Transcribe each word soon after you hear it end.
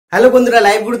Hello বন্ধুরা,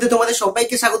 live গুরুতে তোমাদের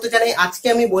সবাইকে স্বাগত জানাই। আজকে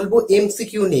আমি বলবো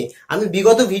এমসিকিউ নিয়ে। আমি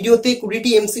বিগত ভিডিওতে 20টি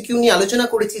এমসিকিউ নিয়ে আলোচনা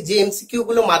করেছি, যে এমসিকিউ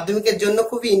গুলো মাধ্যমিকের জন্য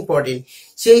খুবই ইম্পর্টেন্ট।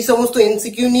 সেই সমস্ত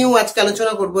এমসিকিউ নিয়েও আজকে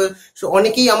আলোচনা করব।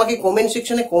 অনেকেই আমাকে কমেন্ট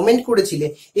সেকশনে কমেন্ট করেছিলে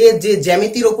যে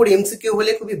জ্যামিতির ওপর এমসিকিউ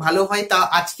হলে খুবই ভালো হয়। তা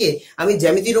আজকে আমি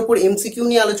জ্যামিতির ওপর এমসিকিউ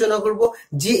নিয়ে আলোচনা করব,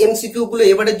 যে এমসিকিউ গুলো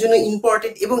এবারের জন্য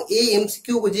ইম্পর্টেন্ট, এবং এই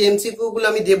এমসিকিউ গুলো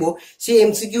আমি দেবো সেই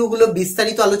এমসিকিউ গুলো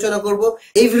বিস্তারিত আলোচনা করব।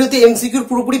 এই ভিডিওতে এমসিকিউর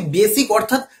পুরোপুরি বেসিক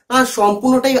অর্থাৎ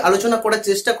সম্পূর্ণটাই আলোচনা করার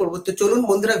চেষ্টা করবো। তো চলুন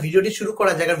বন্ধুরা, ভিডিওটি শুরু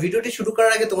করা যাক। আর ভিডিওটি শুরু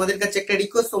করার আগে তোমাদের কাছে একটা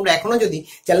রিকোয়েস্ট, তোমরা এখনো যদি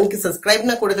চ্যানেলকে সাবস্ক্রাইব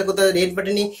না করে থাকো তাহলে রেড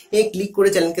বাটনে ক্লিক করে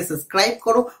চ্যানেলকে সাবস্ক্রাইব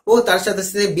করো ও তার সাথে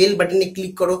সাথে বেল বাটনে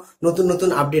ক্লিক করো নতুন নতুন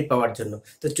আপডেট পাওয়ার জন্য।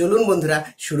 তো চলুন বন্ধুরা,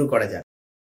 শুরু করা যাক।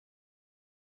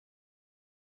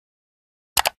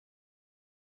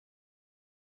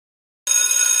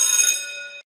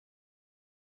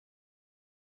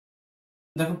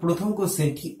 দেখো, প্রথম কোশ্চেন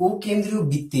কি, ও কেন্দ্রীয়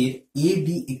বৃত্তের এ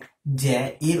বি জ্যা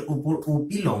এর উপর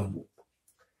ওপি লম্ব।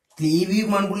 এ বি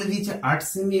মান বলে দিয়েছে 8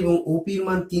 সেমি এবং ওপি এর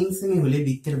মান 3 সেমি হলে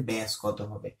বৃত্তের ব্যাস কত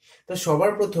হবে। তো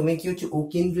সবার প্রথমে কি হচ্ছে, ও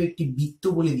কেন্দ্রীয় একটি বৃত্ত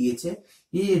বলে দিয়েছে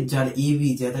যার এ বি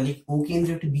জ্যা। তাহলে ও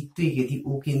কেন্দ্রীয় একটি বৃত্ত এঁকে দিই।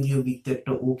 ও কেন্দ্রীয় বৃত্ত,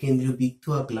 একটা ও কেন্দ্রীয় বৃত্ত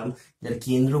আঁকলাম যার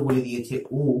কেন্দ্র বলে দিয়েছে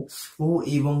ও ও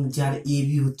এবং যার এ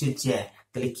বি হচ্ছে জ্যা।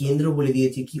 তাহলে কেন্দ্র বলে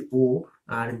দিয়েছে কি ও,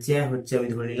 আর জ্যা হচ্ছে আমি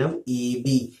ধরে নিলাম এ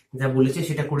বি। যা বলেছে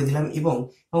সেটা করে দিলাম। এবং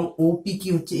ওপি কি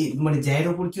হচ্ছে, মানে জ্যায়ের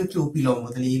ওপর কি হচ্ছে ওপি লম্ব।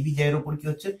 তাহলে এ বি জ্যায়ের ওপর কি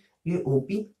হচ্ছে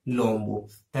ওপি লম্ব।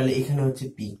 তাহলে এখানে হচ্ছে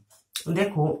পি।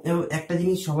 দেখো, একটা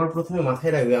জিনিস সবার প্রথমে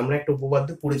মাথায় রাখবে, আমরা একটা উপপাদ্য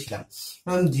পড়েছিলাম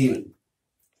যে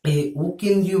ও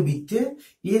কেন্দ্রীয় বৃত্তে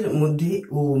এর মধ্যে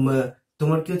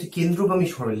তোমার কি হচ্ছে কেন্দ্রগামী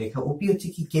সরলরেখা। ওপি হচ্ছে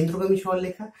কি কেন্দ্রগামী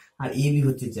সরলরেখা, আর এ বি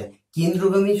হচ্ছে জ্যা।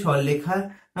 কেন্দ্রগামী সরলরেখা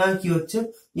কি হচ্ছে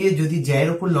যদি জ্যায়ের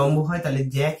ওপর লম্ব হয় তাহলে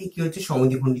জ্যাকে কি হচ্ছে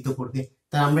সমদ্বিখণ্ডিত করবে।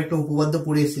 তাই আমরা একটা উপপাদ্য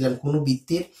পড়ে এসেছিলাম, কোন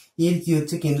বৃত্তের এর কি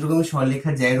হচ্ছে কেন্দ্রগামী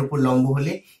সরলরেখা জ্যায়ের ওপর লম্ব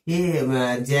হলে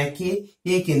জ্যাকে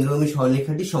কেন্দ্রগামী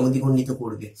সরলরেখাটি সমদ্বিখণ্ডিত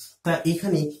করবে। তা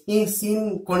এখানে সেম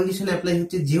কন্ডিশন অ্যাপ্লাই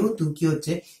হচ্ছে, যেহেতু কি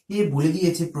হচ্ছে বলে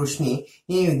দিয়েছে প্রশ্নে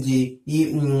যে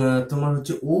তোমার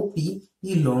হচ্ছে ওপি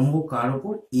লম্ব কার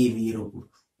ওপর, এ বি এর ওপর।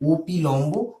 ওপি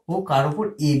লম্ব ও কার ওপর,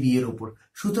 এ বি এর ওপর।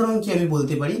 সুতরাং কি আমি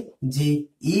বলতে পারি যে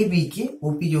এ বি কে,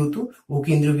 ওপি যেহেতু ও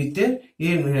কেন্দ্রবৃত্তের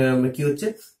কি হচ্ছে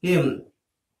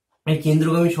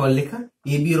কেন্দ্রগামী সরলরেখা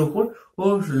এ বি এর ওপর ও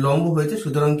লম্ব হয়েছে,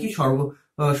 সুতরাং কি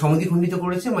সমদ্বিখণ্ডিত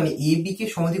করেছে। মানে এ বি কে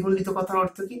সমদ্বিখণ্ডিত কথার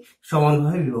অর্থ কি,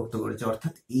 সমানভাবে বিভক্ত করেছে,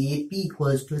 অর্থাৎ এ পি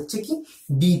ইকুয়ালস টু হচ্ছে কি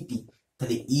বিপি।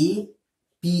 তাহলে এ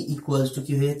পি ইকুয়ালস টু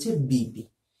কি হয়ে যাচ্ছে বিপি,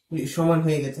 সমান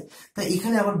হয়ে গেছে। তাই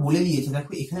এখানে আবার বলে দিয়েছে,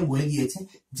 দেখো এখানে বলে দিয়েছে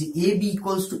যে A B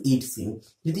equals to 8 semi.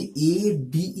 যদি এ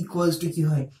বি ইকুয়ালস টু কি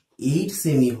হয় 8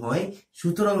 সেমি হয়,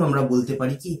 সুতরাং আমরা বলতে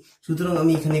পারি কি, সুতরাং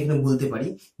আমি এখানে বলতে পারি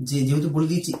যে যেহেতু বলে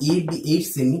দিয়েছি এ বি 8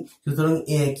 সেমি, সুতরাং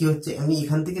কি হচ্ছে আমি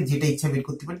এখান থেকে যেটা ইচ্ছা বের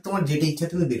করতে পারি, তোমার যেটা ইচ্ছা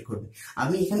তুমি বের করবে।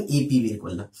 আমি এখানে এ পি বের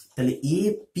করলাম। তাহলে এ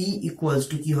পি ইকুয়ালস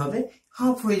টু কি হবে,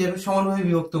 হাফ হয়ে যাবে, সমানভাবে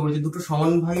বিভক্ত করেছে। দুটো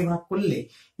সমানভাবে ভাগ করলে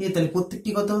তাহলে প্রত্যেকটি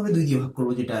কত হবে, 2 দিয়ে ভাগ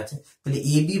করবো যেটা আছে। তাহলে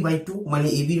এ বি বাই 2 মানে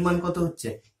এ বির মান কত হচ্ছে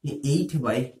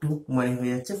 8/2 মানে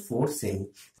হয়ে যাচ্ছে 4 সেমি।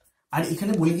 আর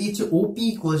এখানে বলে দিয়েছে ওপি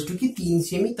ইকুয়ালস টু কি 3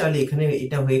 সেমি, তাহলে এখানে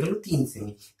এটা হয়ে গেল 3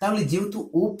 সেমি। তাহলে যেহেতু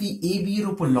ওপি এ বি এর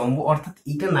উপর লম্ব, অর্থাৎ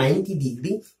এটা 90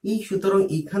 ডিগ্রি, এই সুতরাং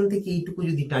এখান থেকে এইটুকু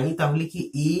যদি টানি তাহলে কি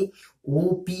এ ও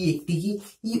পি একটি কি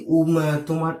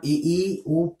তোমার এ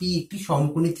ও পি একটি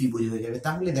সমকোণী ত্রিভুজ হয়ে যাবে।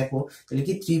 তাহলে দেখো, তাহলে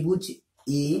কি ত্রিভুজ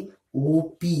এ ও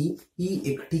পি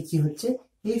একটি কি হচ্ছে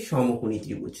এই সমকোণী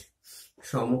ত্রিভুজ,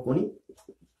 সমকোণী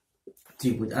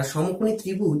ত্রিভুজ। আর সমকোণী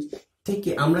ত্রিভুজ থেকে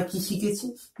আমরা কি শিখেছি,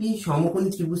 এই সমকোণী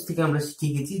ত্রিভুজ থেকে আমরা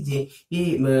শিখেছি যে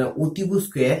অতিভুজ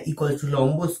স্কোয়ার ইকুয়াল টু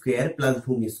লম্ব স্কোয়ার প্লাস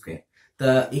ভূমি স্কোয়ার। তা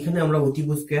এখানে আমরা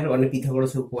অতিভুজ স্কোয়ার অনেক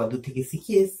পিথাগোরাসের উপপাদ্য থেকে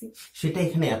শিখে এসেছি, সেটা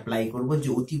এখানে অ্যাপ্লাই করব। যে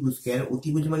অতিভুজ স্কোয়ার,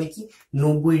 অতিভুজ মানে কি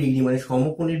 90 ডিগ্রি, মানে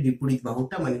সমকোণের বিপরীত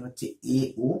বাহুটা, মানে হচ্ছে এ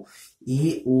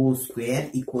ও স্কোয়ার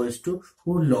ইকুয়ালস টু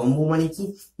লম্ব মানে কি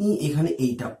এখানে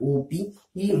এইটা ওপি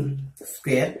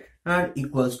স্কোয়ার আর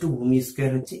ইকুয়ালস টু ভূমি স্কোয়ার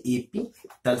হচ্ছে এপি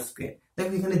তার স্কোয়ার।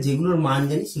 দেখো এখানে যেগুলোর মান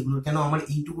জানি সেগুলো, কেন আমার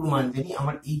এইটুকুর মান জানি,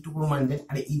 আমার এইটুকুর মান জানি,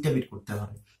 আর এইটা বের করতে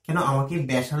হবে। কেন আমাকে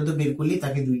ব্যাসার্ধ বের করলে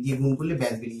তাকে 2 দিয়ে গুণ করলে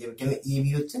ব্যাস বেরিয়ে যাবে, কেন এ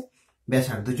বি হচ্ছে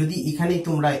ব্যাসার্ধ। যদি এখানে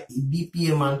তোমরা বিপি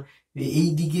এর মান এই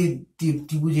দিকে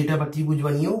ত্রিভুজ এটা বা ত্রিভুজ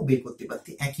বানিয়েও বের করতে পারতে,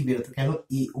 একই বেরোতো। কেন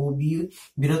এ ও বি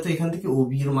বেরোতো এখান থেকে, ও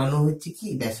বি এর মানও হচ্ছে কি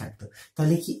ব্যাসার্ধ।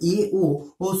 তাহলে কি এ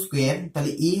ও স্কোয়ার,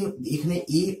 তাহলে এখানে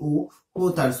এ ও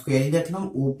তার স্কোয়ারই দেখলাম।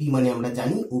 ওপি মানে আমরা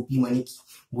জানি, ওপি মানে কি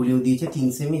বলেও দিয়েছে 3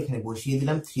 সেমি, এখানে বসিয়ে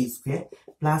দিলাম 3 স্কোয়ার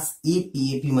প্লাস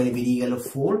এপি মানে বেরিয়ে গেল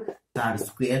 4 তার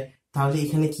স্কোয়ার তাহলে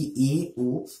এখানে কি এ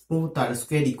ও তার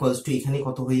স্কোয়ার ইকুয়ালস টু এখানে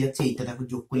কত হয়ে যাচ্ছে, এইটা দেখো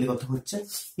যোগ করলে কত হচ্ছে,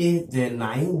 এ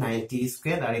 9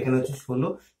 স্কোয়ার, আর এখানে হচ্ছে 16,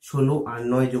 16 আর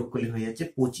 9 যোগ করলে হয়ে যাচ্ছে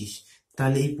 25।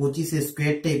 তাহলে এই 25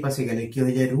 স্কোয়ারটা এই পাশে গেলে কি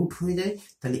হয়ে যায়, রুট হয়ে যায়।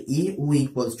 তাহলে এ ও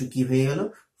ইকুয়ালস টু কি হয়ে গেল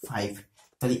 5।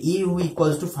 তাহলে এ ও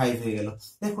ইকুয়ালস টু 5 হয়ে গেল।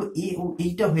 দেখো এ ও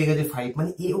এইটা হয়ে গেছে 5,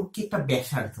 মানে এ ও কি একটা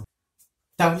ব্যাসার্ধ।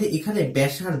 তাহলে এখানে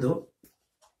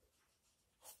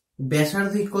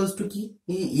ব্যাসার্ধ ইকুয়ালস টু কি,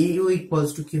 এ ও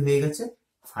ইকুয়ালস টু কি হয়ে গেছে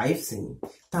 5 সেমি।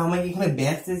 তা আমাকে এখানে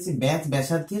ব্যাস দিয়েছে,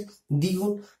 ব্যাসার্ধের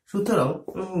দ্বিগুণ। সুতরাং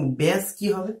ব্যাস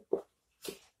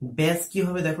কি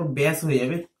হবে, দেখো ব্যাস হয়ে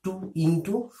যাবে 2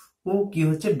 ইন্টু ও কি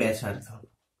হচ্ছে ব্যাসার্ধ।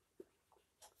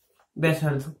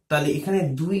 তাহলে এখানে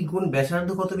 2 গুণ ব্যাসার্ধ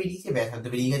কত বেরিয়েছে, ব্যাসার্ধ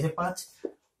বেরিয়ে গেছে 5,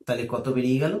 তাহলে কত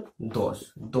বেরিয়ে গেল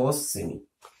 10 সেমি।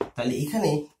 তাহলে এখানে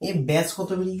এই ব্যাস কত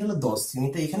বেরিয়ে গেল 10 সেমি।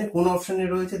 তো এখানে কোন অপশনে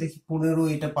রয়েছে দেখি, 15,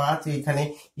 এটা 5, এখানে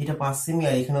এটা 5 সেমি,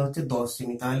 আর এখানে হচ্ছে 10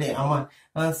 সেমি। তাহলে আমার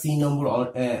সি নম্বর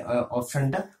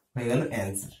অপশনটা হয়ে গেল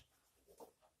অ্যান্সার।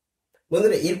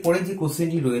 বন্ধুরা এরপরে যে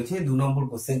কোশ্চেনটি রয়েছে 2 নম্বর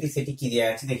কোশ্চেনটি, সেটি কি দেওয়া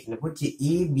আছে দেখে নেবো, যে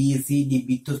এ বি সি ডি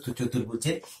বৃত্তস্থ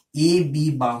চতুর্ভুজের এ বি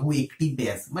বাহু একটি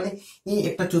ব্যাস, মানে এই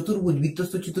একটা চতুর্ভুজ,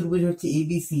 বৃত্তস্থ চতুর্ভুজ হচ্ছে এ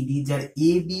বি সি ডি, যার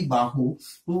এ বি বাহু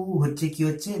হচ্ছে কি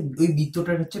হচ্ছে ওই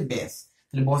বৃত্তটার হচ্ছে ব্যাস,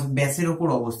 তাহলে ব্যাসের ওপর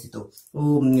অবস্থিত ও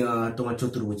তোমার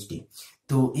চতুর্ভুজটি।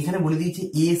 তো এখানে বলে দিয়েছে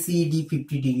এ সি ডি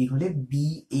 50 ডিগ্রি হলে বি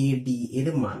এ ডি এর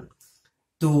মান।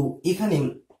 তো এখানে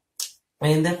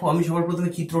দেখো আমি সবার প্রথমে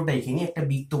চিত্রটা এঁকে নিই, একটা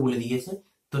বৃত্ত বলে দিয়েছে,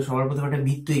 তো সবার প্রথমে একটা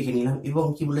বৃত্ত এঁকে নিলাম, এবং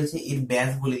কি বলেছে এর ব্যাস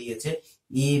বলে দিয়েছে,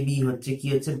 এ বি হচ্ছে কি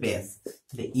হচ্ছে ব্যাস,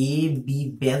 তাহলে এ বি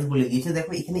ব্যাস বলে দিয়েছে।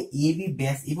 দেখো এখানে এ বি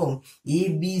ব্যাস এবং এ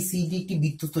বি সি ডি একটি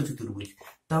বৃত্তস্থ চতুর্ভুজ,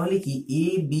 তাহলে কি এ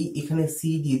বি এখানে সি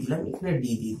দিয়ে দিলাম, এখানে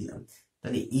ডি দিয়ে দিলাম,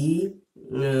 তাহলে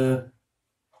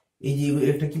এই যে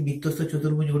একটা কি বৃত্তস্থ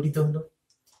চতুর্ভুজ গঠিত হলো।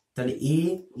 তাহলে এ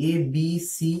এ বি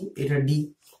সি এটা D,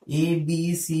 A B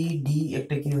C D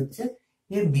একটা কি হচ্ছে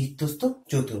এর বৃত্তস্থ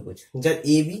চতুর্ভুজ, যার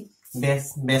এ বি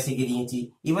ব্যাস এঁকে নিয়েছি।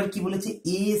 এবার কি বলেছে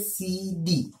এ সি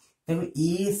ডি, দেখো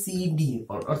এ সি ডি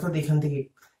অর্থাৎ এখান থেকে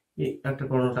একটা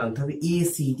কর্ণ টানতে হবে, এ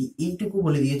সি ডি এইটুকু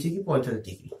বলে দিয়েছে কি 50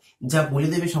 ডিগ্রি। যা বলে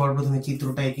দেবে সবার প্রথমে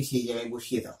চিত্রটা এঁকে সেই জায়গায়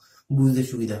বসিয়ে দাও, বুঝতে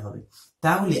সুবিধা হবে।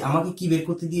 তাহলে আমাকে কি বের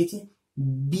করতে দিয়েছে,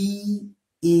 B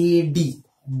A D,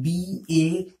 B A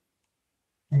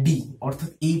D অর্থাৎ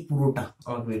এই পুরোটা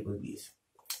আমাকে বের করে দিয়েছে।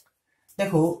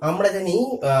 দেখো আমরা জানি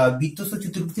বৃত্তস্থ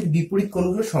চতুর্ভুজের বিপরীত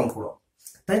কোণগুলো সম্পূরক,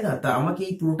 তাই না, তা আমাকে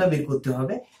এই পুরোটা বের করতে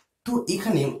হবে। তো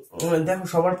এখানে দেখো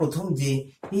সবার প্রথম যে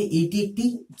এইটি একটি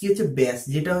কি হচ্ছে ব্যাস,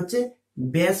 যেটা হচ্ছে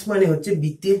ব্যাস মানে হচ্ছে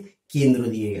বৃত্তের কেন্দ্র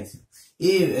দিয়ে গেছে,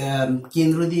 এ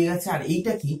কেন্দ্র দিয়ে গেছে, আর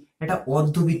এইটা কি একটা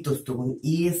অর্ধবৃত্তস্থ কোণ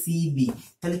এ সি বি,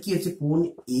 তাহলে কি হচ্ছে কোণ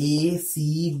এ সি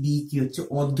বি কি হচ্ছে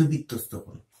অর্ধবৃত্তস্থ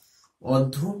কোণ,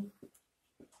 অর্ধবৃত্তস্থ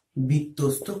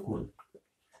কোণ।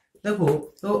 দেখো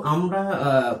তো আমরা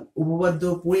উপপাদ্য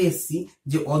পড়ে এসেছি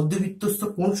যে অর্ধবৃত্তস্থ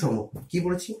কোণ সমকোণ, কি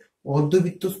বলেছি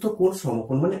অর্ধবৃত্তস্থ কোণ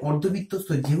সমকোণ, মানে অর্ধবৃত্তস্থ,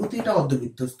 যেহেতু এটা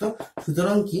অর্ধবৃত্তস্থ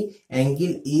সুতরাং কি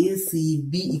angle A C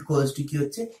B equals to কি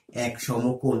হচ্ছে এক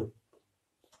সমকোণ,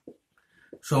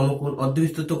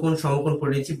 অর্ধবৃত্তস্থ কোণ সমকোণ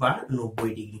পড়েছি বা 90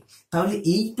 ডিগ্রি। তাহলে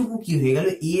এইটুকু কি হয়ে গেল,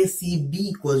 A C B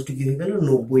equals to কি হয়ে গেল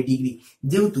 90 ডিগ্রি।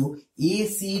 যেহেতু A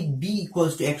C B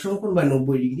equals to এক সমকোণ বা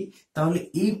 90 ডিগ্রি, তাহলে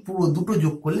এই পুরো দুটো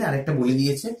যোগ করলে আরেকটা বলে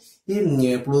দিয়েছে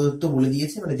প্রদত্ত বলে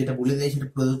দিয়েছে, মানে যেটা বলে দিয়েছে সেটা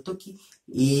প্রদত্ত কি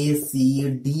A C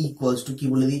D equals to কি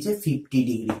বলে দিয়েছে 50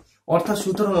 ডিগ্রি। অর্থাৎ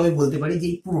সুতরাং আমি বলতে পারি যে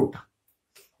এই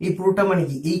পুরোটা মানে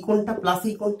কি এই কোণটা প্লাস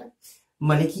এই কোণটা,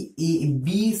 মানে কি A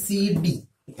B C D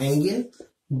angle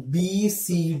B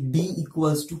C D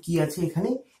equals to কি আছে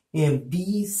এখানে বি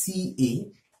সি এ,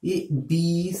 বি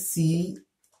সি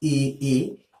এ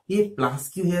এ প্লাস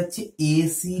কি হয়ে যাচ্ছে এ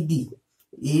সি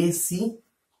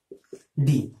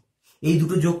ডি, এই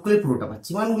দুটো যোগ করে পুরোটা পাচ্ছি,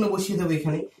 মানগুলো বসিয়ে দেবো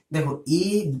এখানে। দেখো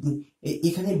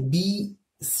এখানে বি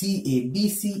সি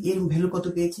এর ভ্যালু কত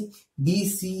পেয়েছি, বি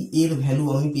সি এর ভ্যালু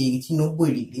আমি পেয়ে গেছি 90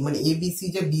 ডিগ্রি, মানে এ বি সি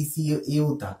যা বি সি এও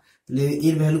তা, তাহলে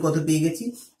এর ভ্যালু কত পেয়ে গেছি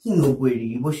 90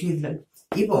 ডিগ্রি বসিয়ে দিলাম,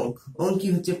 এবং কি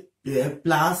হচ্ছে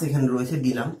প্লাস এখানে রয়েছে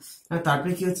দিলাম, আর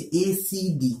তারপরে কি হচ্ছে এ সি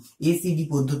ডি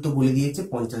প্রদত্ত বলে দিয়েছে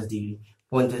 50 ডিগ্রি,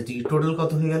 টোটাল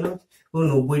কত হয়ে গেল ও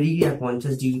 90 ডিগ্রি, আর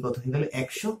 50 ডিগ্রি কত হয়ে গেল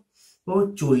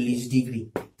 140 ডিগ্রি।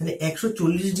 তাহলে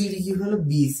 140 ডিগ্রি কি হলো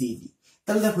বিসিডি।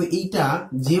 তাহলে দেখো এইটা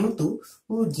যেহেতু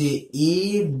যে এ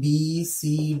বি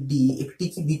সি ডি একটি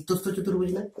কি বৃত্তস্থ চতুর্ভুজ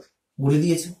না, বলে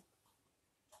দিয়েছে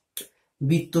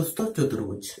বৃত্তস্থ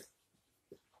চতুর্ভুজ।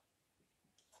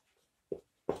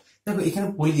 দেখো এখানে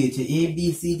বলে দিয়েছে এ বি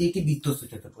সি ডি একটি বৃত্তস্থ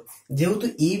চতুর্ভুজ। যেহেতু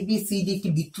এ বি সি ডি একটি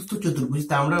বৃত্তস্থ চতুর্ভুজ,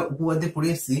 তা আমরা উপপাদ্যে পড়ে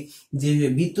এসেছি যে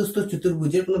বৃত্তস্থ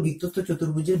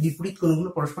চতুর্ভুজের বিপরীত কোণগুলো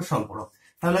পরস্পর সম্পূরক।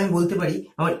 তাহলে আমি বলতে পারি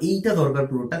আমার এইটা দরকার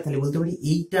পুরোটা, তাহলে বলতে পারি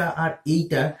এইটা আর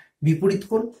এইটা বিপরীত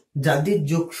কোণ, যাদের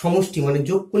যোগ সমষ্টি মানে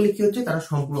যোগ করলে কি হচ্ছে তারা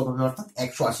সম্পূরক হবে, অর্থাৎ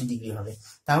 180 ডিগ্রি হবে।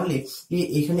 তাহলে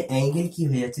এখানে অ্যাঙ্গেল কি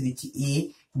হয়ে যাচ্ছে দিচ্ছি A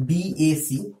B A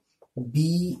C,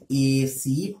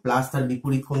 BAC plus তার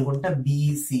বিপরীত কোণ কোনটা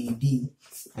BCD,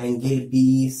 angle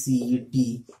BCD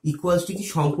equals to কি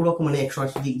সম্পূরক মানে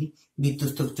 180 ডিগ্রি।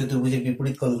 বৃত্তস্থ চতুর্ভুজের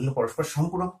বিপরীত কোণগুলো পরস্পর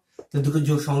সম্পূরক, তো দুটো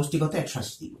যোগ সমষ্টি কত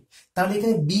 180 ডিগ্রি। তাহলে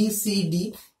এখানে বিসিডি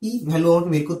ভ্যালু আমাকে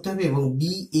বের করতে হবে এবং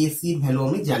বিএসি এর ভ্যালু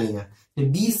আমি জানি না।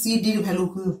 বিসিডি এর ভ্যালু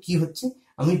কি হচ্ছে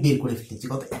আমি বের করে ফেলেছি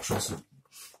কত 180 ডিগ্রি।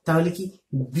 তাহলে কি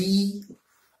বি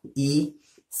এ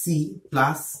সি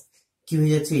প্লাস কি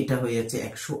হয়ে যাচ্ছে এটা হয়ে যাচ্ছে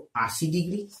 180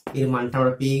 ডিগ্রি, এর মানটা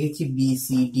আমরা পেয়ে গেছি।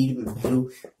 বিসিডি এর ভ্যালু,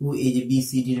 এই যে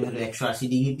বিসিডি এর ভ্যালু 180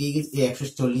 ডিগ্রি পেয়ে গেছি,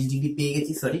 140 ডিগ্রি পেয়ে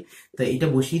গেছি সরি, তো এটা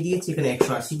বসিয়ে দিয়েছি এখানে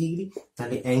 180 ডিগ্রি।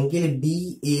 তাহলে অ্যাঙ্গেল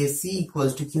বিএসি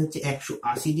ইকুয়ালস টু কি হচ্ছে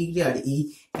 180 ডিগ্রি, আর এই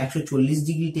 140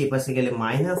 ডিগ্রিটা এই পাশে গেলে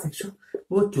মাইনাস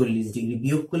 140 ডিগ্রি,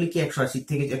 বিয়োগ করলে কি 180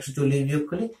 থেকে 140 বিয়োগ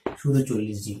করলে শুধু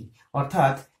 40 ডিগ্রি,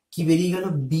 অর্থাৎ কি বেরিয়ে গেল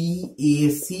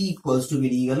বিএসি ইকুয়ালস টু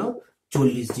বেরিয়ে গেল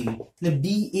 40 ডিগ্রি। তাহলে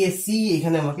বিএসি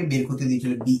এখানে আমাকে বের করতে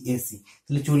দিয়েছিল বিএসি,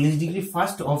 তাহলে 40 ডিগ্রি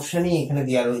ফার্স্ট অপশনে এখানে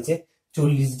দেওয়া রয়েছে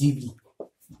 40 ডিগ্রি।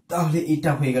 তাহলে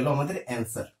এটা হয়ে গেল আমাদের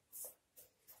অ্যান্সার।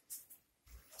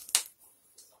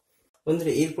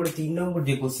 বন্ধুরা এরপরে 3 নম্বর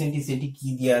যে কোশ্চেনটি সেটি কি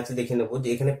দেওয়া আছে দেখে নেবো, যে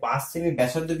এখানে 5 সেমি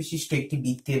ব্যাসার্ধ বিশিষ্ট একটি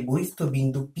বৃত্তের বহিস্থ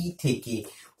বিন্দু পি থেকে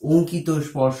অঙ্কিত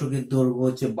স্পর্শকের দৈর্ঘ্য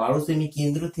হচ্ছে 12 সেমি,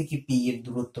 কেন্দ্র থেকে পি এর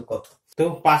দূরত্ব কত? তো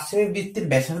 5 সেমি বৃত্তের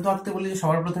ব্যাসার্ধ আঁকতে বলেছে,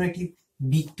 সবার প্রথমে একটি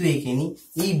বৃত্ত এঁকে নি।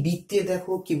 এই বৃত্তে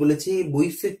দেখো কি বলেছে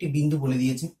বহিস্থ একটি বিন্দু বলে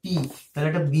দিয়েছে পি, তাহলে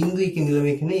একটা বিন্দু এঁকে নিলাম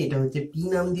এখানে, এটা হচ্ছে পি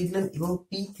নাম দিয়ে দিলাম, এবং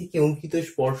পি থেকে অঙ্কিত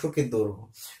স্পর্শকের দৈর্ঘ্য,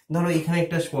 ধরো এখানে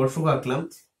একটা স্পর্শক আঁকলাম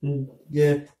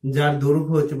যার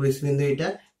দৈর্ঘ্য হচ্ছে বহিঃবিন্দু এটা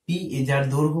পি, যার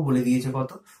দৈর্ঘ্য বলে দিয়েছে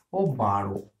কত ও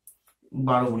 12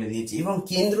 বলে দিয়েছে, এবং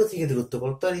কেন্দ্র থেকে দূরত্ব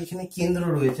কত, আর এখানে কেন্দ্র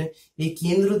রয়েছে, এই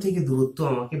কেন্দ্র থেকে দূরত্ব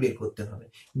আমাকে বের করতে হবে।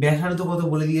 ব্যাসার্ধ কত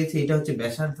বলে দিয়েছে, এটা হচ্ছে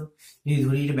ব্যাসার্ধ, যদি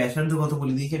ধরি এটা ব্যাসার্ধ কত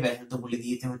বলে দিয়েছে, ব্যাসার্ধ বলে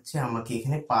দিয়েছে হচ্ছে আমাকে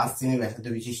এখানে 5 সেমি ব্যাসার্ধ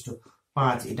বিশিষ্ট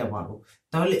 5, এটা 12।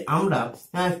 তাহলে আমরা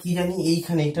কি জানি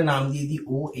এইখানে একটা নাম দিয়ে দিই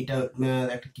ও, এটা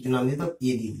একটা কিছু নাম দিয়ে দাও এ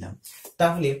দিয়ে দিলাম।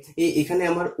 তাহলে এখানে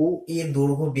আমার ও এর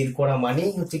দৈর্ঘ্য বের করা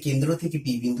মানেই হচ্ছে কেন্দ্র থেকে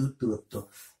পি বিন্দুর দূরত্ব।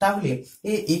 তাহলে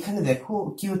এখানে দেখো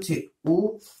কি হচ্ছে ও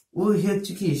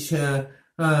হচ্ছে কি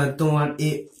তোমার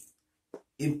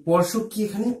স্পর্শক কি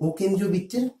এখানে ও কেন্দ্রীয়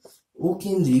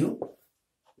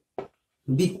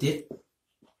বৃত্তের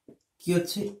কি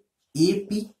হচ্ছে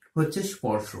এপি হচ্ছে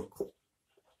স্পর্শক,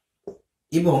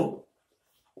 এবং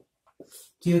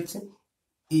কি হচ্ছে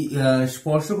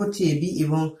স্পর্শক হচ্ছে এবি,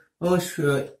 এবং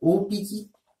ওপি কি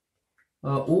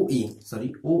ও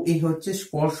এ হচ্ছে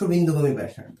স্পর্শ বিন্দুগামী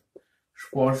ব্যাসার্ধ,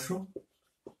 স্পর্শ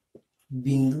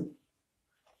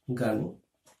বিন্দুগামী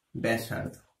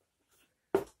ব্যাসার্ধ।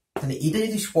 তাহলে এটা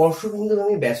যদি স্পর্শ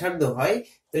বিন্দুগামী ব্যাসার্ধ হয়,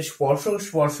 তাহলে স্পর্শ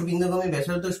বিন্দুগামী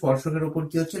ব্যাসার্ধ স্পর্শকের উপর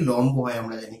কি হচ্ছে লম্ব হয়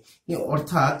আমরা জানি,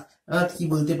 অর্থাৎ কি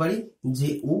বলতে পারি যে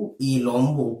ও এ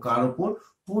লম্ব কার উপর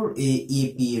এ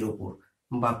পি এর উপর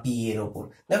বা পি এর উপর।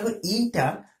 দেখো এইটা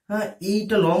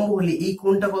লম্ব হলে এই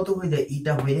কোণটা কত হয়ে যায়,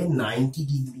 এটা হয়ে যায় 90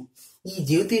 ডিগ্রি।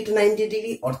 যেহেতু এটা 90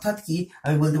 ডিগ্রি, অর্থাৎ কি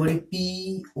আমি বলতে পারি পি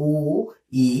ও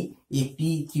এ একটি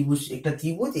ত্রিভুজ, একটা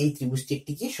ত্রিভুজ, এই ত্রিভুজটি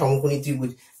একটি কি সমকোণী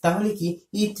ত্রিভুজ। তাহলে কি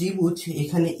এই ত্রিভুজ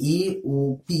এখানে এ ও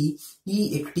পি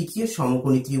একটি কি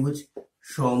সমকোণী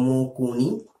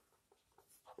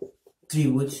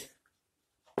ত্রিভুজ,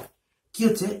 কি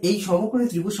হচ্ছে এই সমকোণী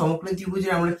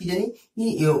ত্রিভুজের আমরা কি জানি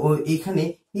এখানে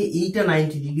এইটা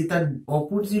 90 ডিগ্রি, তার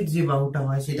অপোজিট যে বাহুটা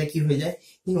হয় সেটা কি হয়ে যায়,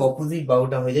 এই অপোজিট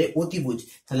বাহুটা হয়ে যায় অতিভুজ।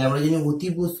 তাহলে আমরা জানি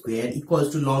অতিভুজ স্কোয়ার ইকুয়ালস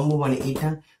টু লম্ব মানে এটা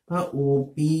ও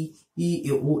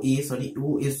এ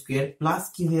স্কোয়ার প্লাস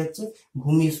কি হয়ে যাচ্ছে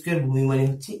ভূমি স্কোয়ার, ভূমি মানে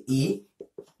হচ্ছে এ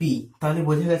পি। তাহলে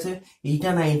বোঝা গেছে এইটা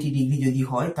 90 ডিগ্রি যদি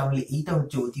হয় তাহলে এইটা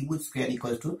হচ্ছে অতিভুজ স্কোয়ার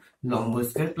ইকুয়ালস টু লম্ব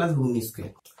স্কোয়ার প্লাস ভূমি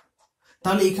স্কোয়ার।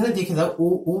 তাহলে এখানে দেখে দাও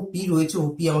ও পি রয়েছে, ও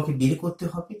পি আমাকে বের করতে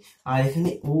হবে, আর এখানে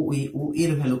ও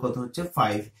এর ভ্যালু কত হচ্ছে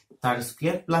 5 তার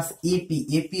স্কোয়ার প্লাস এপি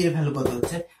এর ভ্যালু কত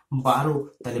হচ্ছে 12,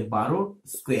 তাহলে 12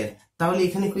 স্কোয়ার। তাহলে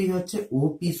এখানে কি হচ্ছে O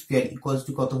P square equals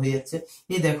to কত হয়ে যাচ্ছে,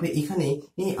 দেখো এখানে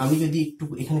আমি যদি একটু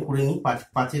এখানে করে নিই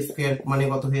 5 এর স্কোয়ার মানে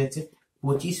কত হয়ে যাচ্ছে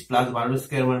 25 প্লাস 12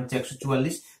 স্কোয়ার মানে হচ্ছে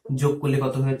 144, যোগ করলে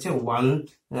কত হয়ে যাচ্ছে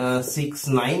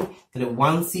 169, তাহলে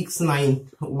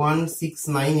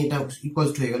 169 এটা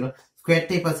ইকুয়ালস টু হয়ে গেল,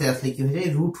 স্কোয়ারটা এই পাশে আসলে কি হয়ে যায়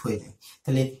রুট হয়ে যায়।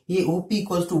 তাহলে এ ওপি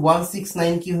ইকুয়ালস টু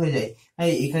 169 কি হয়ে যায়,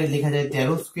 এখানে লেখা যায়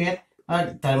 13 স্কোয়ার আর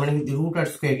তার মানে রুট আর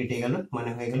স্কোয়ার কেটে গেল, মানে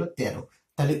হয়ে গেল 13।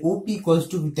 তাহলে ওপি ইকুয়ালস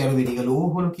টু 13 বেরিয়ে গেল। ও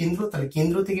হলো কেন্দ্র, তাহলে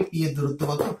কেন্দ্র থেকে পি এর দূরত্ব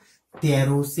কত?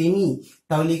 13 সেমি।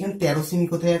 তাহলে এখানে 13 সেমি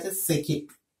কোথায় আছে? সেকেন্ড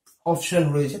অপশন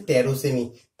রয়েছে 13 সেমি।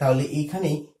 তাহলে এইখানে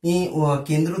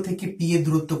কেন্দ্র থেকে পি এর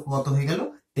দূরত্ব কত হয়ে গেল?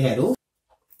 13।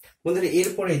 বন্ধুরা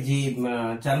এরপরে যে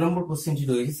 4 নম্বর কোশ্চেনটি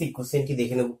রয়েছে সেই কোশ্চেনটি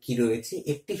দেখে নেব কি রয়েছে।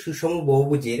 একটি সুষম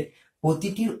বহুভুজের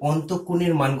প্রতিটির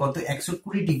অন্তঃকোণের মান কত?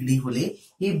 120 ডিগ্রি হলে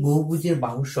এই বহুভুজের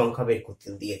বাহুর সংখ্যা বের করতে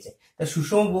দিয়েছে। তা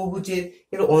সুষম বহুভুজের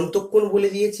এর অন্তঃকোণ বলে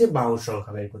দিয়েছে, বাহুর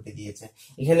সংখ্যা বের করতে দিয়েছে।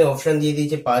 এখানে অপশন দিয়ে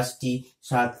দিয়েছে 5টি,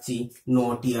 7টি,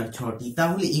 9টি আর 6টি।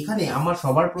 তাহলে এখানে আমার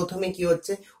সবার প্রথমে কি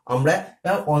হচ্ছে, আমরা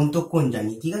অন্তঃকোণ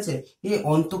জানি, ঠিক আছে। এই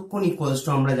অন্তঃকোণ ইকুয়ালস টু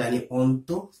আমরা জানি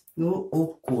ও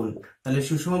কোণ। তাহলে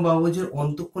সুষম বহুভুজের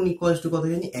অন্তঃকোণ ইকুয়ালস টু কত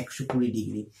জানি? 120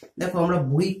 ডিগ্রি। দেখো আমরা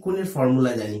বহিঃ কোণের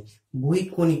ফর্মুলা জানি, বহিঃ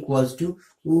কোণ ইকুয়ালস টু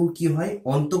কি হয়?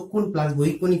 অন্তঃকোণ প্লাস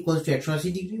বহিঃ কোণ ইকুয়ালস টু 180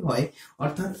 ডিগ্রি হয়।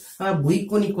 অর্থাৎ বহিঃ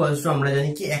কোণ ইকুয়ালস টু আমরা জানি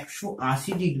কি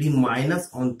 180 ডিগ্রি মাইনাস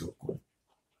অন্তঃকোণ।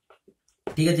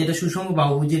 ঠিক আছে, এটা সুষম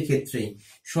বাহুভুজের ক্ষেত্রেই,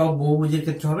 সব বহুভুজের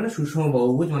ক্ষেত্রে হবে না। সুষম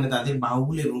বহুভুজ মানে তাদের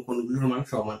বাহুগুলো এবং কোণগুলোর মান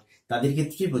সমান, তাদের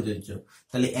ক্ষেত্রেই প্রযোজ্য।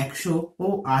 তাহলে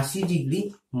 180 ডিগ্রি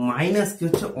মাইনাস কি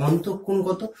হচ্ছে? অন্তঃকোণ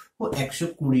কত?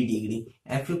 120 ডিগ্রি।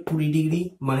 120 ডিগ্রি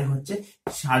মানে হচ্ছে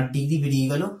 60 ডিগ্রি বেরিয়ে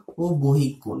গেল। ও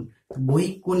বহিঃ কোণ,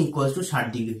 বহিঃ কোণ ইকুয়ালস টু 60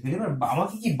 ডিগ্রি। এবার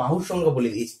আমাকে কি বাহুর সংখ্যা বলে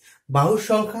দিয়েছে। বাহুর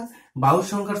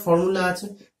সংখ্যার ফর্মুলা আছে।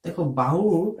 দেখো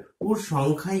বাহুর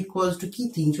সংখ্যা ইকুয়ালস টু কি?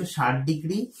 360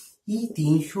 ডিগ্রি।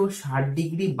 360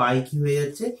 ডিগ্রি বাই কি হয়ে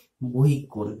যাচ্ছে? বহিঃ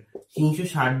কোণ।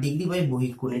 360 ডিগ্রি বাই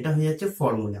বহিঃ কোণ, এটা হয়ে যাচ্ছে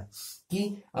ফর্মুলা কি?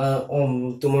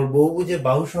 তোমার বহুভুজের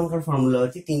বাহুর সংখ্যার ফর্মুলা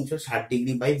হচ্ছে 360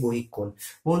 ডিগ্রি বাই বহিঃ কোণ।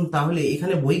 তাহলে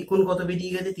এখানে বহিঃ কোণ কত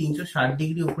বেরিয়ে গেছে? 360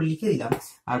 ডিগ্রি উপর লিখে দিলাম,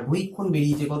 আর বহিঃ কোণ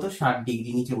বেরিয়েছে কত? 60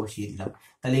 ডিগ্রি, নিচে বসিয়ে দিলাম।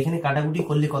 তাহলে এখানে কাটাকুটি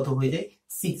করলে কত হয়ে যায়?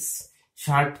 6।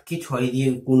 60 কে 6 দিয়ে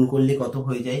গুণ করলে কত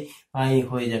হয়ে যায়?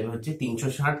 হয়ে যাবে হচ্ছে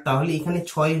 360। তাহলে এখানে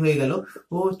 6 হয়ে গেল।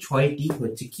 ও 6টি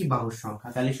হচ্ছে কি? বাহুর সংখ্যা।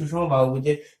 তাহলে সুষম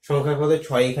বাহুভুজের সংখ্যা কত?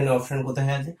 6। এখানে অপশন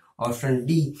কোথায় আছে? অপশন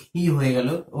ডি হয়ে গেল।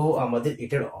 ও আমাদের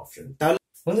এটার অপশন। তাহলে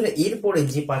বন্ধুরা এরপরে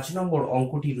যে 5 নম্বর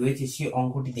অঙ্কটি রয়েছে সেই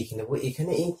অঙ্কটি দেখে নেব।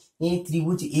 এখানে এই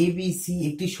ত্রিভুজ এ বি সি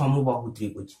একটি সমবাহু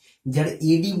ত্রিভুজ, যার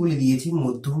এডি বলে দিয়েছে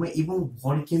মধ্যমা এবং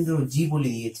ভর কেন্দ্র জি বলে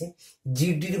দিয়েছে।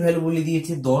 জিডির ভ্যালু বলে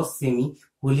দিয়েছে 10 সেমি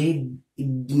হলে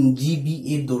জিবি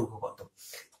এর দৈর্ঘ্য কত?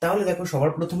 তাহলে দেখো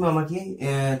সবার প্রথমে আমাকে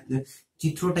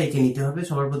চিত্রটা এঁকে নিতে হবে।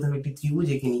 সবার প্রথমে একটি ত্রিভুজ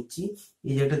এঁকে নিচ্ছি।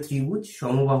 এই যে একটা ত্রিভুজ,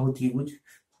 সমবাহু ত্রিভুজ।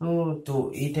 তো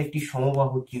এটা একটি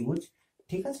সমবাহু ত্রিভুজ,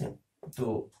 ঠিক আছে। তো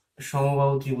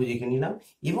সমবাহু ত্রিভুজ এঁকে নিলাম,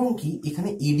 এবং কি এখানে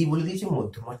এডি বলে দিয়েছে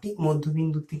মধ্যমা, ঠিক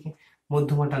মধ্যবিন্দু থেকে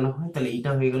মধ্যমা টানা হয়। তাহলে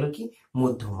এটা হয়ে গেল কি?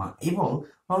 মধ্যমা। এবং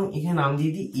এখানে নাম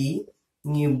দিয়ে দিই এ,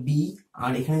 বি,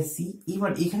 আর এখানে সি।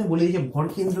 এবার এখানে বলে দিয়েছে ভর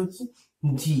কেন্দ্র কি?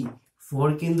 জি। ভর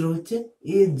কেন্দ্র হচ্ছে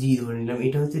এ, জি ধরে নিলাম,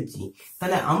 এটা হচ্ছে জি।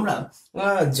 তাহলে আমরা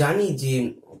জানি যে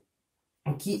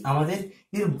কি আমাদের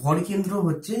এর ভর কেন্দ্র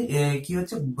হচ্ছে কি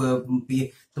হচ্ছে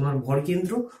তোমার ভর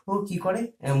কেন্দ্র ও কি করে?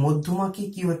 মধ্যমাকে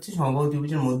কি হচ্ছে? সমবাহু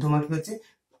ত্রিভুজের মধ্যমাকে হচ্ছে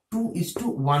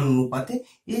 2:1 অনুপাতে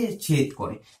ছেদ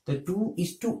করে। তো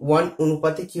 2:1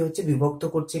 অনুপাতে কি হচ্ছে? বিভক্ত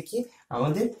করছে কি?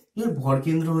 আমাদের এর ভর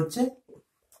কেন্দ্র হচ্ছে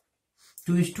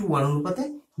 2:1 অনুপাতে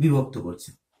বিভক্ত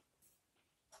করছে।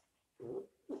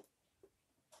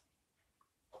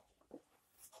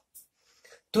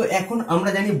 তো এখন আমরা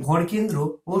জানি ভর কেন্দ্র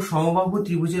ও সমবাহু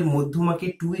ত্রিভুজের মধ্যমাকে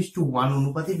 2:1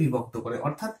 অনুপাতে বিভক্ত করে,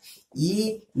 অর্থাৎ এ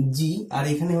জি আর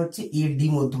এখানে হচ্ছে এ ডি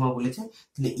মধ্যমা বলেছে।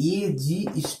 তাহলে এ জি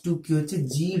ইসটু কি হচ্ছে?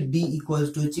 জি ডি ইকুয়ালস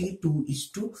টু হচ্ছে কি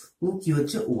 2:2 কি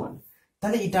হচ্ছে 1।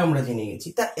 তাহলে এটা আমরা জেনে গেছি।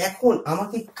 তা এখন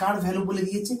আমাকে কার ভ্যালু বলে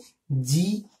দিয়েছে? জি,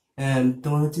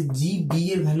 তোমার হচ্ছে জি ডি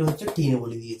এর ভ্যালু হচ্ছে 10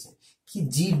 বলে দিয়েছে। কি?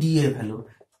 জি ডি এর ভ্যালু।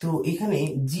 তো এখানে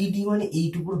জিডি মানে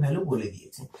এইটুকুর ভ্যালু বলে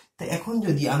দিয়েছে। তা এখন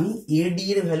যদি আমি এডি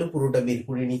এর ভ্যালু পুরোটা বের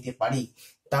করে নিতে পারি,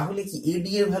 তাহলে কি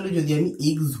এডি এর ভ্যালু যদি আমি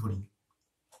এক্স ধরি,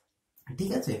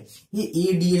 ঠিক আছে,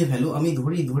 এডি এর ভ্যালু আমি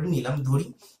ধরে নিলাম, ধরি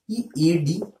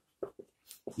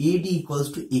এডি ইকুয়ালস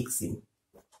টু এক্স এন।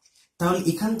 তাহলে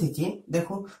এখান থেকে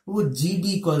দেখো ও জিডি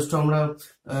ইকুয়ালস টু আমরা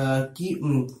কি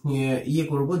ইয়ে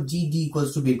করব? জিডি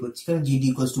ইকুয়ালস টু বের করছি, কারণ জিডি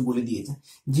ইকুয়ালস টু বলে দিয়েছে।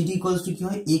 জিডি ইকুয়ালস টু কি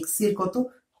হয়? এক্স এর কত?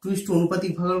 2:2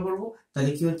 অনুপাতিক ভাগ করবো।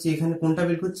 তাহলে কি হচ্ছে? এখানে কোনটা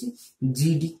বের করছি?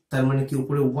 জিডি, তার মানে কি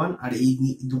উপরে 1 আর এই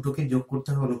দুটোকে যোগ করতে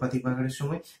হবে অনুপাতিক ভাগের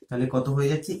সময়। তাহলে কত হয়ে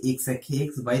যাচ্ছে? এক্স একে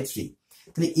এক্স বাই 3।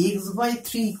 তাহলে এক্স বাই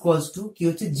 3 ইকুয়ালস টু কি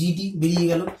হচ্ছে? জিডি বেরিয়ে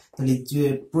গেল। তাহলে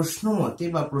প্রশ্ন মতে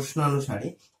বা প্রশ্ন অনুসারে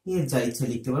যা ইচ্ছা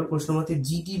লিখতে পারো। প্রশ্ন মতে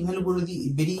জিডি ভ্যালু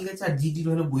বেরিয়ে গেছে, আর জিডির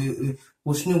ভ্যালু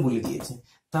প্রশ্নেও বলে দিয়েছে।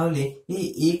 তাহলে এই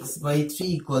এক্স বাই 3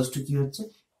 ইকুয়ালস টু কি হচ্ছে?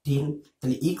 10।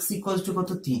 তাহলে এক্স ইকুয়ালস টু কত?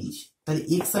 30। তাহলে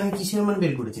এক্স আমি কিসের মান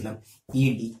বের করেছিলাম,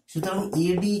 এডি। সুতরাং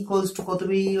এডি ইকুয়ালস টু কত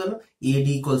বেরিয়ে গেল,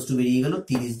 এডি ইকুয়ালস টু বেরিয়ে গেল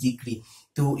 30 ডিগ্রি।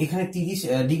 তো এখানে 30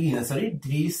 ডিগ্রি না, সরি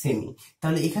 30 সেমি।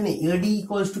 তাহলে এখানে এডি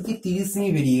ইকুয়ালস টু কি 30 সেমি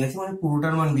বেরিয়ে গেছে, মানে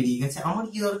পুরোটার মান বেরিয়ে গেছে। আমার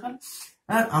কি দরকার,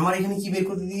 আর আমার এখানে কি বের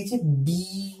করতে দিয়েছে, বি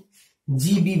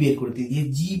জিবি বের করতে দিয়ে,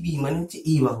 জিবি মানে হচ্ছে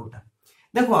এই বাহুটা।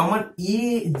 দেখো আমার এ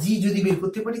জি যদি বের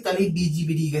করতে পারি তাহলে বি জি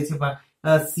বেরিয়ে গেছে বা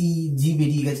সি জি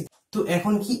বেরিয়ে গেছে। তো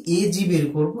এখন কি এ জি বের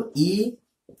করবো, এ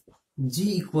জি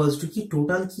ইকুয়ালস টু কি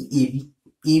টোটাল কি এবি,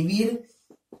 এবি এর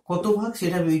কত ভাগ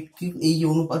সেটা এই যে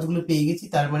অনুপাতগুলো পেয়ে গেছি।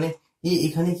 তার মানে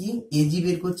এখানে কি এজি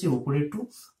বের করছে উপরে 2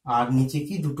 আর নিচে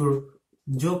কি দুটোর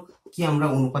যোগ কি আমরা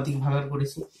অনুপাতিক ভাগার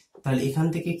করেছি। তাহলে এখান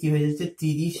থেকে কি হয়ে যাচ্ছে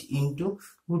 30 ×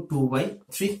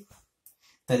 2/3।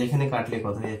 তাহলে এখানে কাটলে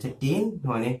কত হয়ে যাচ্ছে 10,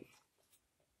 মানে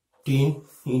 10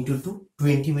 × 2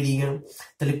 20 বেরিয়ে গেল।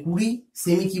 তাহলে 20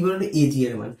 সেমি কি বললো এজি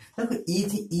এর মান। দেখো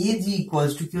এজি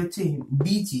ইকুয়ালস টু কি হচ্ছে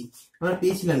বিজি, আমরা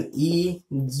পেয়েছিলাম এ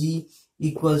জি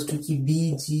ইকুয়ালস টু কি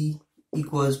বিজি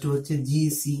ইকুয়ালস টু হচ্ছে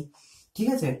জিসি। ঠিক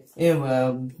আছে,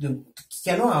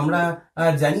 কেন আমরা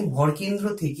জানি ভরকেন্দ্র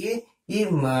থেকে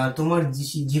তোমার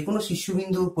যে কোনো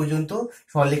শীর্ষবিন্দু পর্যন্ত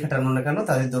সরলরেখা টানো না কেন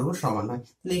তাদের দৈর্ঘ্য সমান হয়।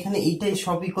 তাহলে এখানে এইটাই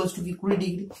সব ইকুয়ালস টু কি 20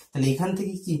 ডিগ্রি। তাহলে এখান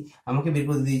থেকে কি আমাকে বের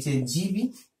করতে দিয়েছে জিবি,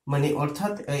 মানে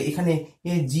অর্থাৎ এখানে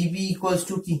জিবি ইকুয়ালস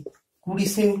টু কি 20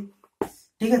 সেমি।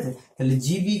 ঠিক আছে, তাহলে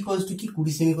জিবি ইকুয়ালস টু কি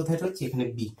 20 সেমি কোথায় রয়েছে, এখানে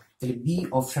বি। তাহলে বি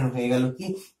অপশন হয়ে গেল কি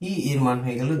এর মান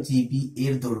হয়ে গেল জিবি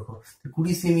এর দৈর্ঘ্য,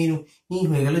 20 সেমি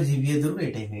হয়ে গেল জিবি এর দৈর্ঘ্য,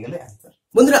 এটাই হয়ে গেল অ্যান্সার।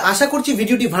 বন্ধুরা আশা করছি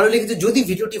ভিডিওটি ভালো লেগেছে। যদি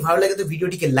ভিডিওটি ভালো লাগে তো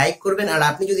ভিডিওটিকে লাইক করবেন, আর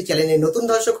আপনি যদি চ্যানেলে নতুন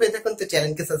দর্শক হয়ে থাকেন তো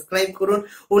চ্যানেলকে সাবস্ক্রাইব করুন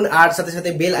আর সাথে সাথে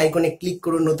বেল আইকনে ক্লিক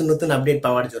করুন নতুন নতুন আপডেট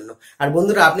পাওয়ার জন্য। আর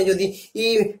বন্ধুরা আপনি যদি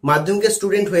মাধ্যমিকের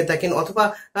স্টুডেন্ট হয়ে থাকেন অথবা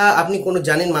আপনি কোনো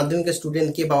জানেন মাধ্যমিকের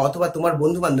স্টুডেন্টকে বা অথবা তোমার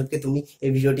বন্ধু বান্ধবকে তুমি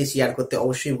এই ভিডিওটি শেয়ার করতে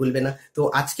অবশ্যই ভুলবে না। তো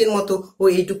আজকের মতো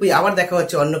এইটুকুই, আবার দেখা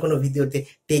হচ্ছে অন্য কোনো ভিডিওতে।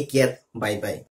 Take care, bye bye.